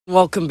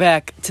Welcome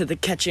back to the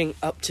Catching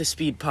Up to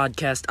Speed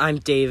podcast. I'm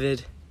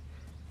David.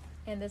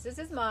 And this is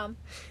his mom.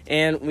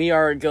 And we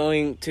are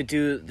going to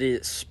do the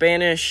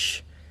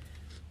Spanish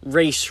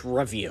race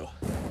review.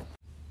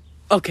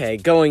 Okay,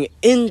 going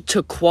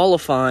into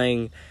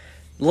qualifying,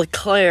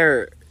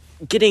 Leclerc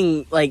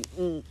getting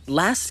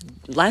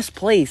last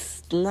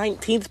place,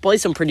 19th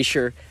place I'm pretty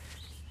sure,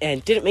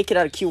 and didn't make it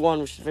out of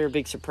Q1, which is a very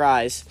big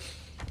surprise.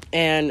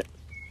 And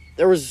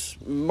there was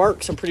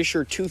marks, I'm pretty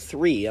sure,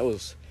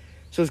 2-3.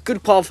 So it was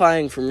good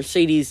qualifying for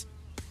Mercedes,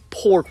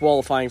 poor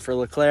qualifying for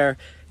Leclerc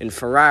and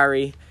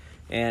Ferrari,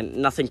 and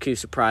nothing too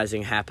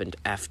surprising happened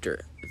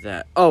after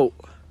that. Oh,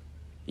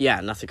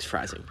 yeah, nothing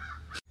surprising.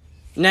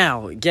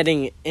 Now,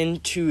 getting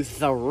into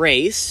the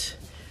race,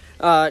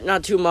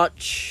 not too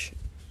much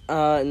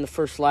in the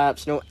first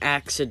laps, no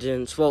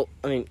accidents. Well,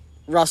 I mean,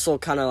 Russell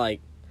kind of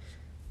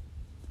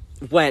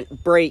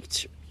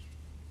braked,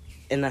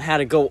 and then had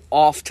to go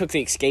off, took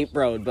the escape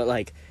road,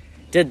 but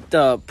did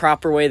the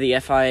proper way the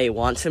FIA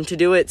wants him to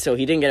do it, so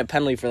he didn't get a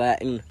penalty for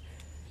that, and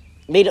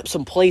made up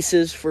some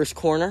places first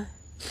corner.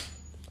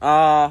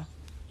 Not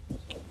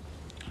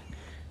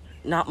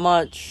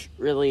much,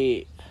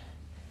 really.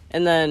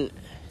 And then,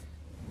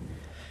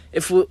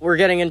 if we're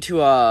getting into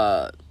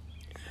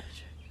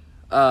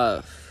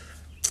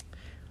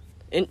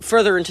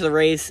further into the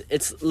race,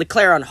 it's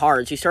Leclerc on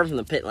hards. He started from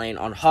the pit lane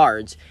on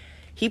hards.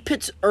 He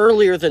pits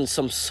earlier than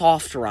some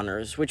soft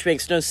runners, which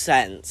makes no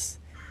sense.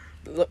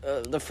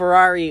 The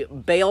Ferrari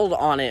bailed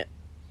on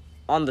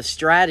the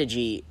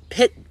strategy,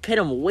 pit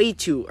him way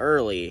too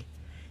early,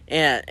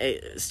 and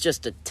it's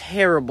just a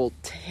terrible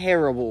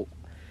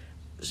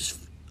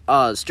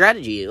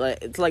strategy.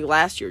 It's like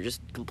last year,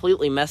 just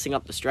completely messing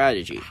up the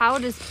strategy. How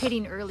does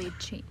pitting early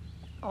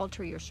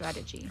alter your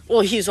strategy? Well,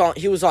 he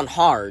was on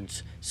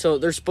hards, so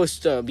they're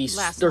supposed to be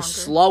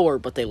slower,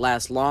 but they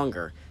last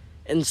longer.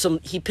 And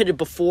he pitted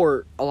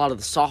before a lot of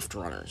the soft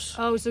runners.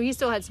 Oh, so he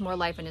still had some more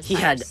life in his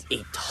tires. He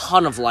had a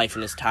ton of life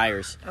in his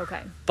tires.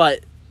 Okay.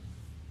 But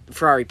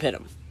Ferrari pit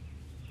him.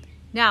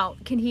 Now,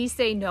 can he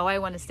say, no, I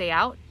want to stay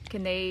out?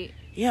 Can they...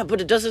 Yeah,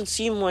 but it doesn't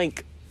seem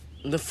like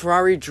the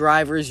Ferrari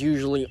drivers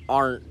usually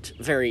aren't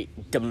very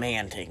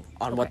demanding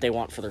on what they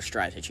want for their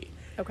strategy.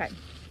 Okay.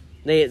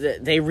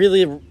 They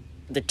really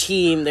let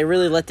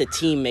the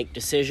team make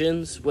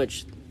decisions,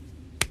 which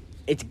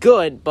it's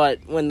good, but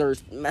when they're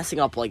messing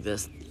up like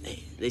this,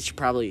 they should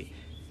probably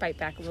fight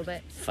back a little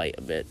bit. Fight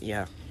a bit,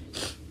 yeah.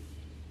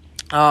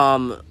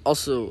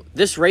 Also,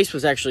 this race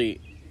was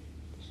actually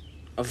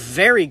a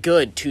very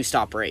good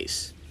two-stop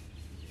race.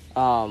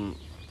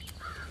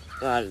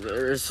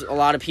 There's a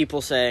lot of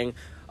people saying,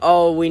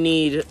 "Oh, we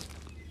need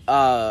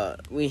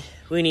we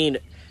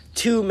need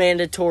 2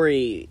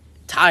 mandatory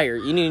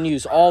tires. You need to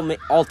use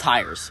all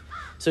tires."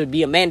 So it'd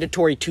be a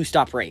mandatory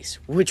two-stop race,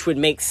 which would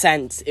make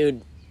sense. It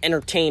would be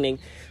entertaining.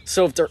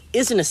 So if there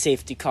isn't a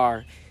safety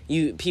car,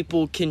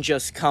 people can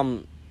just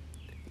come,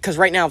 because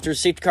right now if there's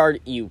a safety car,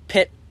 you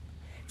pit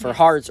for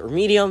hards or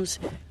mediums,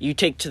 you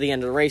take to the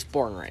end of the race,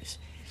 boring race.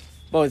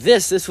 But with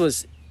this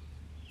was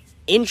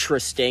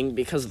interesting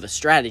because of the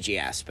strategy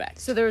aspect.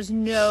 So there's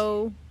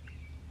no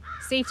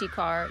safety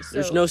car. So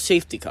there's no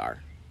safety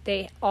car.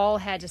 They all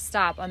had to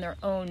stop on their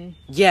own.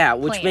 Yeah,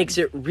 which makes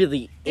it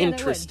really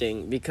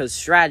interesting because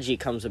strategy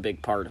comes a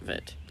big part of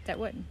it. That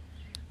would.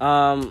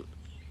 Then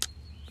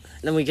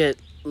we get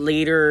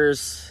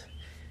leaders.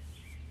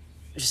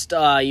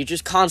 You're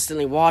just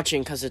constantly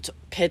watching because it's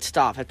pit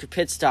stop after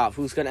pit stop.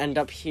 Who's going to end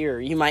up here?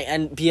 You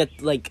might be at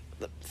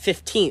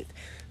 15th,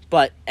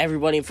 but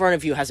everybody in front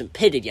of you hasn't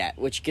pitted yet,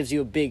 which gives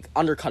you a big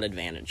undercut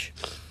advantage.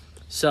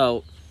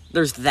 So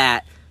there's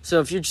that. So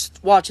if you're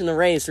just watching the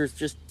race, there's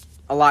just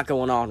a lot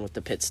going on with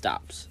the pit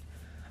stops.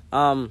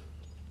 And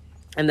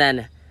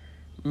then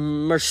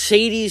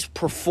Mercedes'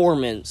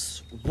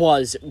 performance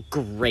was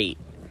great.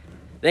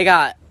 They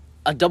got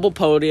a double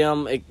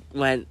podium. It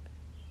went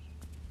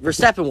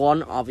Verstappen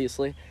won,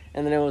 obviously,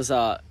 and then it was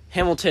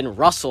Hamilton,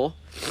 Russell,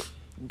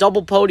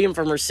 double podium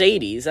for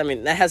Mercedes. I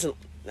mean, the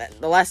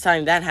last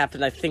time that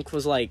happened, I think,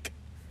 was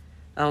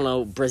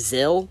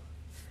Brazil.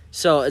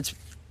 So it's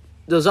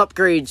those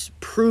upgrades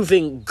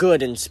proving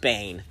good in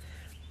Spain.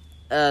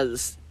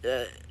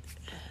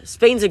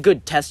 Spain's a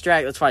good test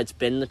track. That's why it's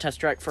been the test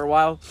track for a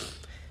while,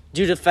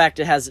 due to the fact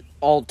it has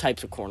all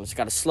types of corners. It's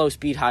got a slow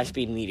speed, high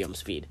speed, and medium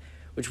speed,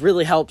 which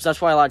really helps.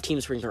 That's why a lot of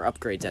teams bring their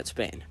upgrades at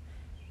Spain.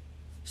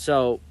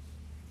 So,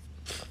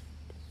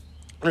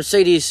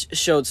 Mercedes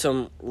showed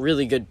some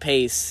really good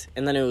pace,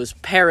 and then it was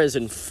Perez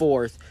in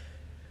 4th,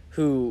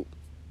 who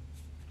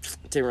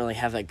didn't really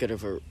have that good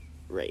of a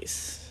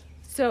race.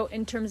 So,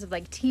 in terms of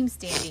team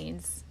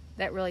standings,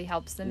 that really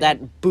helps them.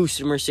 That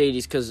boosted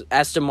Mercedes because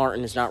Aston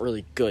Martin is not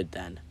really good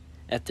then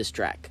at this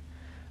track.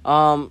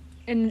 In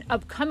an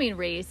upcoming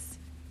race,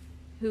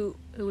 who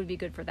would be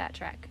good for that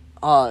track?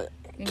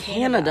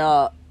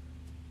 Canada,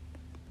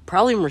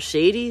 probably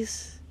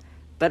Mercedes.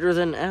 Better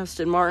than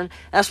Aston Martin.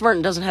 Aston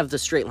Martin doesn't have the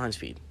straight line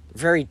speed.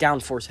 Very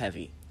downforce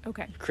heavy.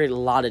 Okay. Create a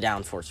lot of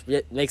downforce.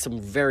 It makes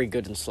them very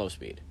good in slow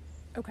speed.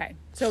 Okay.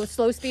 So a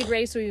slow speed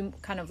race would be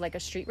kind of like a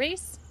street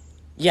race?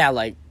 Yeah,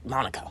 like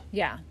Monaco.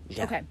 Yeah.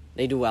 Yeah, Okay.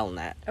 they do well in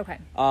that. Okay.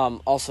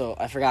 Also,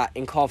 I forgot,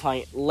 in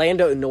qualifying,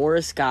 Lando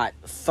Norris got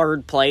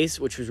 3rd place,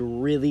 which was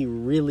really,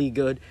 really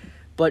good,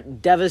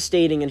 but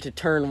devastating into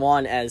turn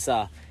 1 as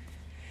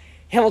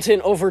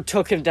Hamilton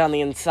overtook him down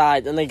the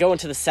inside. Then they go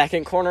into the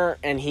second corner,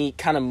 and he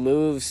kind of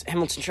moves.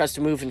 Hamilton tries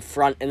to move in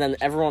front, and then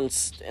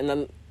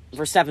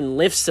Verstappen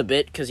lifts a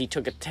bit because he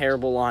took a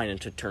terrible line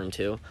into turn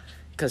 2.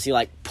 Because he,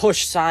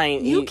 pushed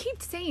Sainz. You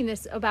keep saying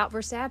this about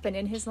Verstappen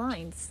in his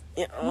lines.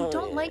 You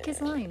don't like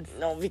his lines.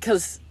 No,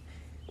 because,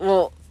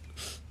 well,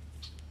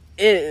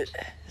 and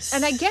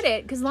I get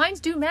it, because lines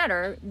do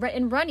matter.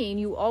 In running,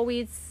 you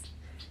always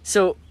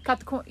cut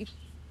the corner.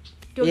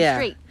 Go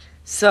straight.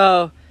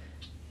 So,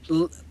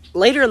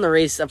 later in the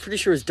race, I'm pretty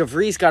sure it was De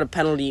Vries got a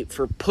penalty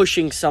for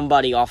pushing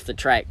somebody off the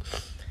track.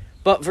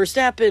 But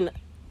Verstappen,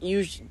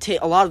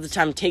 a lot of the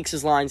time, takes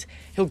his lines.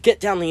 He'll get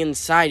down the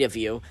inside of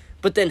you,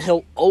 but then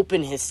he'll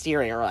open his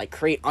steering or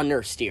create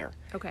understeer.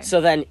 Okay.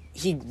 So then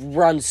he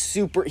runs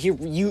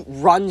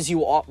runs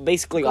you off,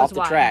 basically off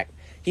the track.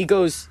 He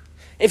goes.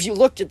 If you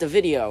looked at the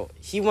video,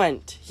 his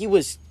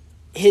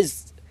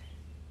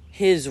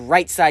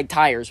right side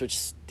tires, which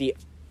is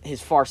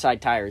his far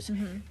side tires,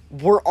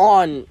 were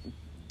on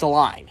the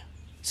line.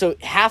 So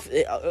half,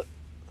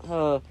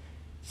 3/4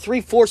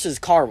 of his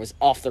car was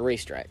off the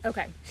racetrack.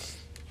 Okay.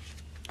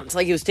 It's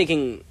like he was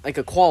taking a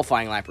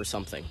qualifying lap or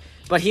something.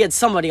 But he had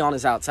somebody on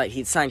his outside.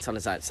 He had Sainz on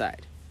his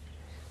outside.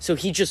 So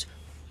he just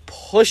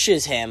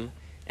pushes him.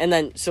 And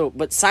then,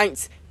 but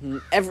Sainz,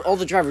 all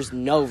the drivers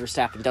know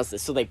Verstappen does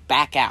this. So they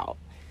back out.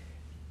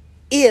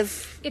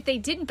 If they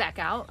didn't back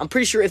out. I'm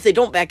pretty sure if they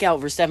don't back out,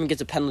 Verstappen gets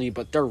a penalty,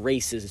 but their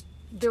race is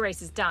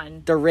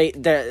done. They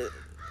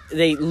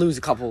lose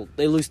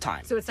they lose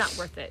time. So it's not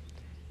worth it.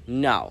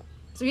 No.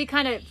 So he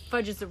kind of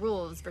fudges the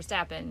rules,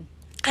 Verstappen,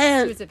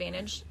 to his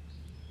advantage.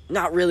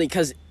 Not really,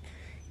 because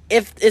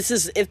if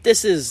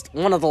this is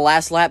one of the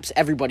last laps,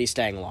 everybody's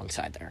staying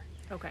alongside there.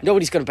 Okay.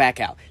 Nobody's going to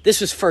back out.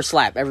 This was first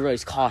lap.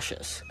 Everybody's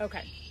cautious.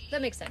 Okay.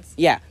 That makes sense.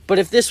 Yeah, but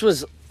if this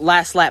was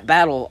last lap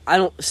battle,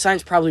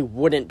 Sainz probably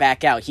wouldn't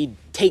back out. He'd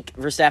take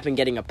Verstappen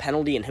getting a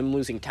penalty and him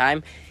losing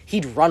time.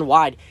 He'd run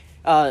wide.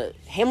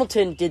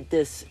 Hamilton did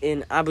this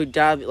in Abu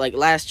Dhabi,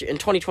 last year, in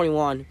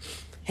 2021.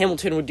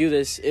 Hamilton would do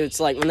this.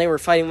 It's like when they were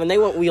fighting, when they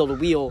went wheel to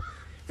wheel,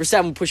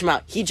 Verstappen would push him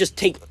out. He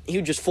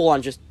would just full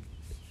on just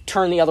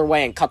turn the other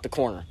way and cut the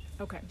corner.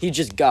 Okay. He'd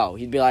just go.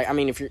 He'd be like, I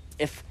mean, if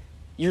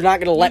you're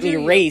not gonna let me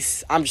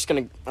race, I'm just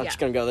gonna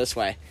go this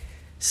way.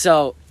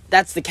 So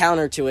that's the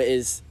counter to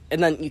it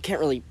and then you can't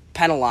really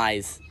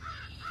penalize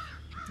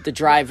the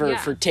driver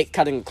for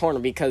cutting the corner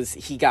because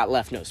he got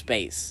left no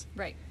space.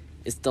 Right.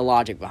 It's the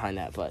logic behind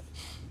that, but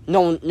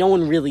no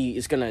one really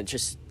is gonna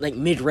just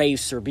mid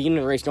race or beginning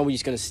of the race.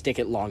 Nobody's gonna stick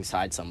it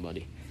alongside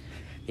somebody.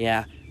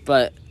 Yeah,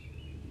 but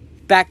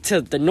back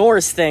to the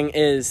Norris thing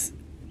is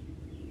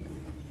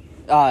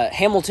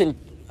Hamilton.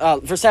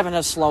 Verstappen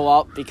has to slow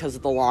up because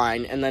of the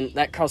line, and then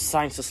that caused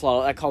Sainz to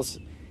slow.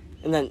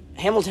 And then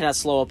Hamilton has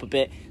to slow up a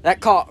bit.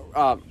 That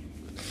caught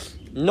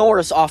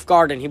Norris off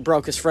guard, and he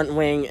broke his front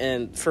wing,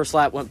 and first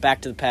lap went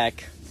back to the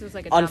pack. So it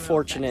was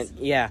unfortunate,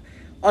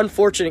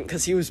 unfortunate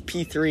because he was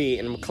P3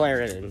 in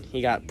McLaren, and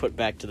he got put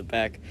back to the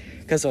back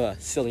because of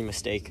a silly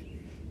mistake.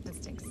 That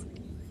stinks.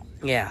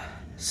 Yeah,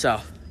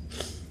 so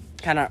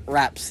kind of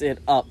wraps it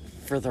up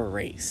for the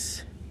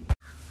race.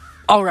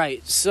 All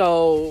right,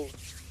 so.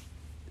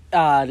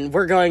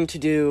 We're going to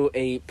do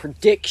a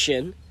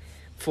prediction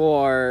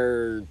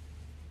for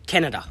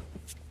Canada,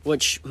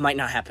 which might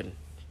not happen.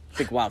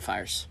 Big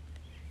wildfires.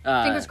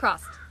 Fingers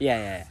crossed.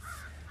 Yeah.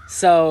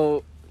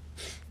 So,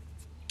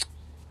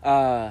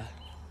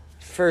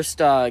 first,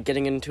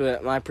 getting into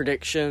it, my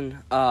prediction.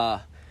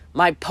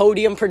 My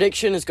podium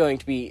prediction is going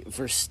to be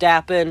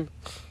Verstappen.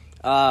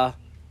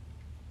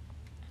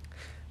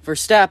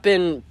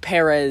 Verstappen,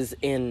 Perez,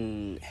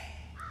 in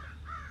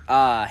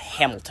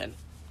Hamilton,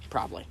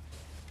 probably.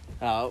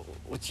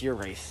 What's your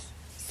race?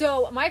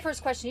 So my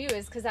first question to you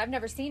is, because I've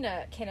never seen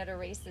a Canada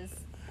race, is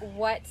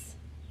what's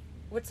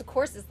the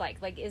courses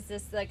like? Is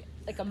this like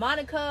a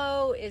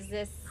Monaco? Is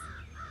this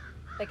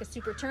a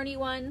super turny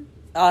one?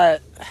 A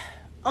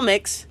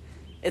mix.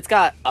 It's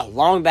got a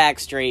long back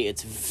straight.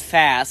 It's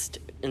fast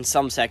in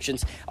some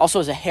sections. Also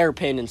has a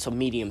hairpin and some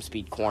medium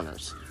speed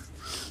corners.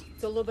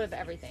 So a little bit of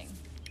everything.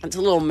 It's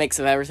a little mix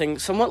of everything.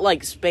 Somewhat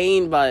like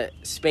Spain, but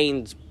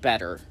Spain's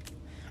better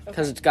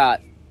because it's got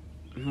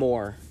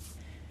more.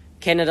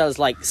 Canada's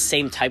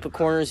same type of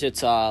corners.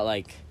 It's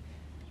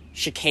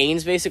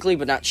chicanes basically,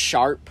 but not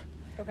sharp.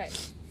 Okay.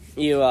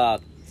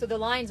 So the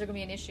lines are gonna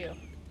be an issue.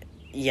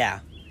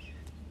 Yeah.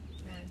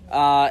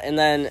 And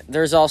then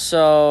there's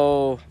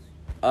also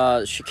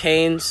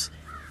chicanes.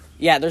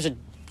 Yeah, there's a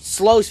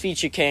slow speed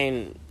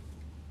chicane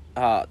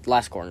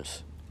last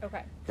corners.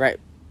 Okay. Right.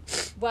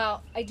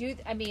 Well,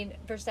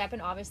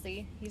 Verstappen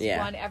obviously he's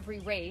won every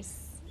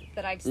race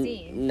that I've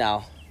seen.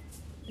 No,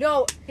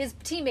 his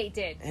teammate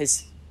did.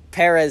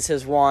 Perez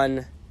has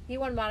won. He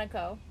won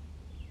Monaco.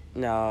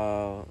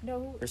 No.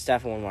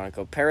 Verstappen won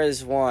Monaco.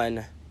 Perez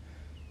won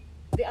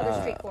the other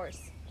straight course.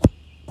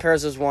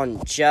 Perez has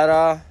won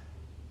Jeddah,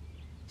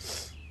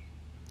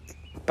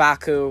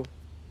 Baku,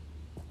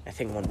 I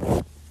think one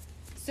more.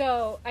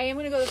 So I am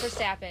going to go with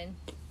Verstappen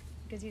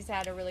because he's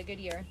had a really good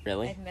year.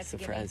 Really? I think that's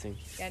surprising.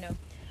 Yeah, I know.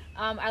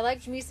 I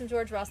like me some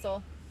George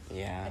Russell.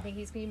 Yeah. I think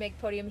he's going to make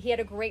podium. He had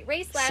a great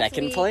race last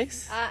Second week.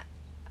 place?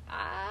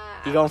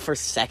 You going for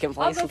second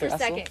place? I'll go for with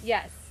Russell? second.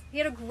 Yes, he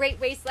had a great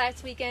race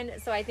last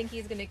weekend, so I think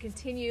he's going to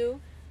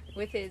continue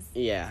with his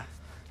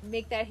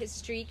make that his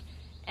streak.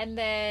 And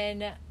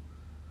then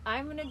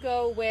I'm going to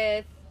go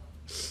with.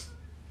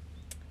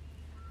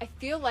 I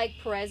feel like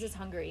Perez is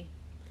hungry.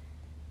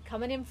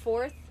 Coming in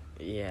fourth.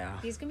 Yeah.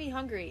 He's going to be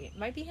hungry. It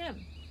might be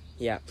him.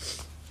 Yeah.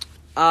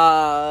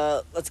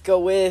 Let's go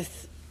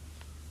with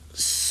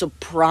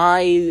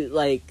surprise,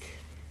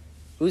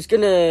 who's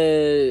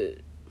gonna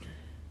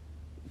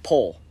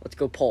pole? Let's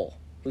go pole.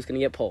 Who's gonna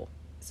get pole?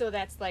 So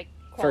that's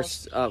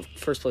First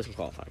place in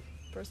qualifying.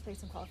 First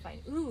place in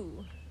qualifying.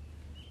 Ooh.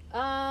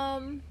 I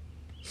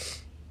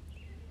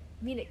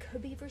mean, it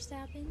could be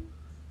Verstappen.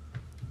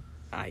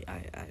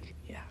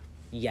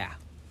 Yeah.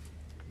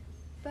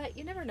 But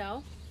you never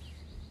know.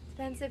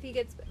 Depends if he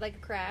gets a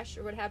crash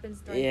or what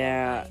happens during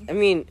qualifying. I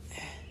mean,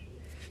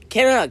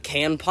 Canada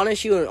can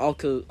punish you and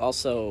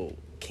also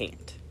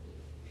can't.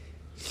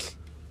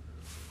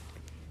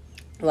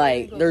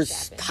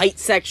 There's tight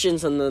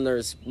sections and then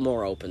there's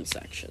more open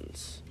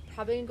sections.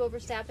 Probably gonna go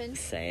Verstappen.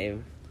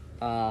 Same.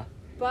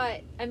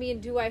 But I mean,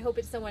 do I hope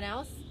it's someone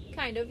else?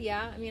 Kind of,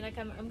 yeah. I mean,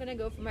 I'm gonna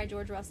go for my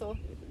George Russell.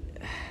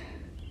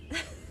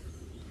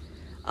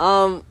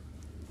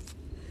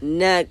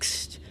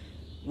 Next,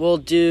 we'll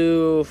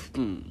do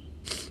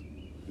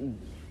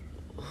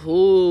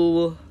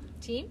who?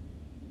 Team?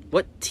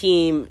 What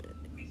team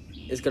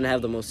is gonna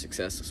have the most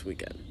success this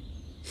weekend?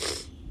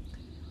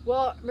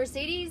 Well,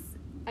 Mercedes.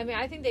 I mean,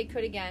 I think they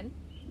could again.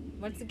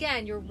 Once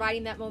again, you're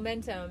riding that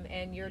momentum,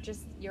 and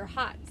you're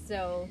hot,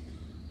 so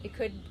it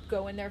could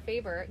go in their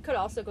favor. It could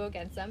also go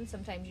against them.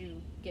 Sometimes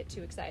you get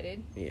too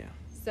excited. Yeah.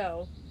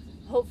 So,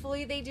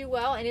 hopefully they do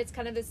well, and it's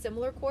kind of a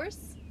similar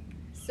course.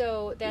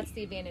 So that's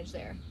the advantage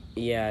there.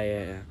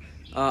 Yeah.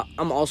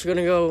 I'm also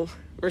gonna go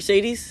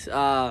Mercedes.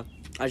 I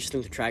just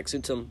think the track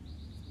suits them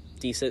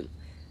decent.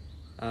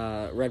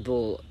 Red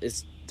Bull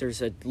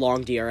there's a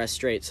long DRS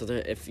straight, so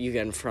that if you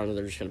get in front of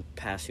them, they're just gonna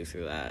pass you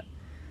through that.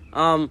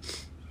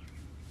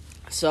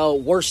 So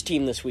worst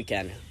team this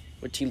weekend.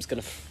 What team's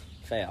gonna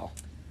fail?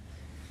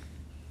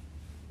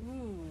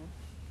 Ooh.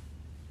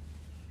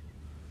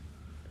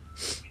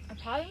 I'm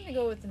probably gonna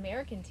go with the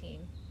American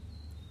team.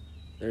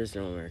 There is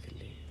no American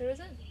team. There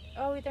isn't?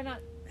 Oh, they're not.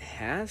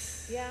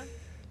 Haas? Yeah.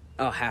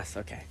 Oh, Haas.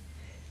 Okay.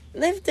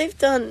 They've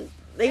done.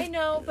 I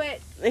know, but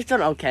they've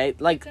done okay.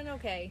 they've done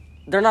okay.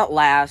 They're not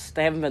last.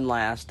 They haven't been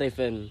last. They've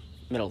been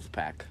middle of the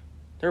pack.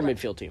 They're a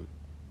midfield team.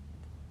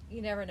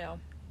 You never know.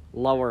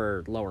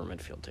 Lower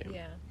midfield team.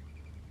 Yeah.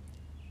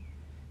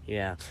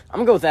 Yeah. I'm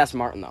gonna go with Aston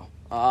Martin though.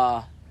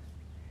 I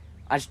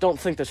just don't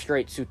think the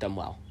straights suit them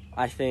well.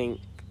 I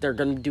think they're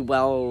gonna do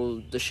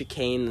well the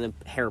chicane and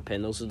the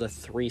hairpin. Those are the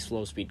 3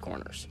 slow speed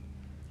corners.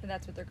 And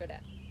that's what they're good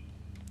at.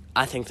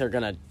 I think they're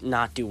gonna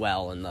not do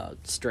well in the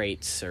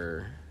straights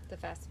or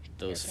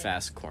those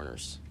fast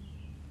corners.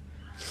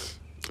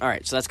 All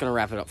right, so that's gonna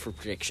wrap it up for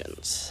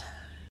predictions.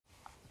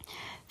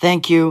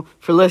 Thank you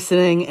for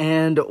listening,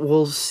 and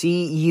we'll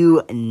see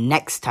you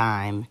next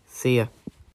time. See ya.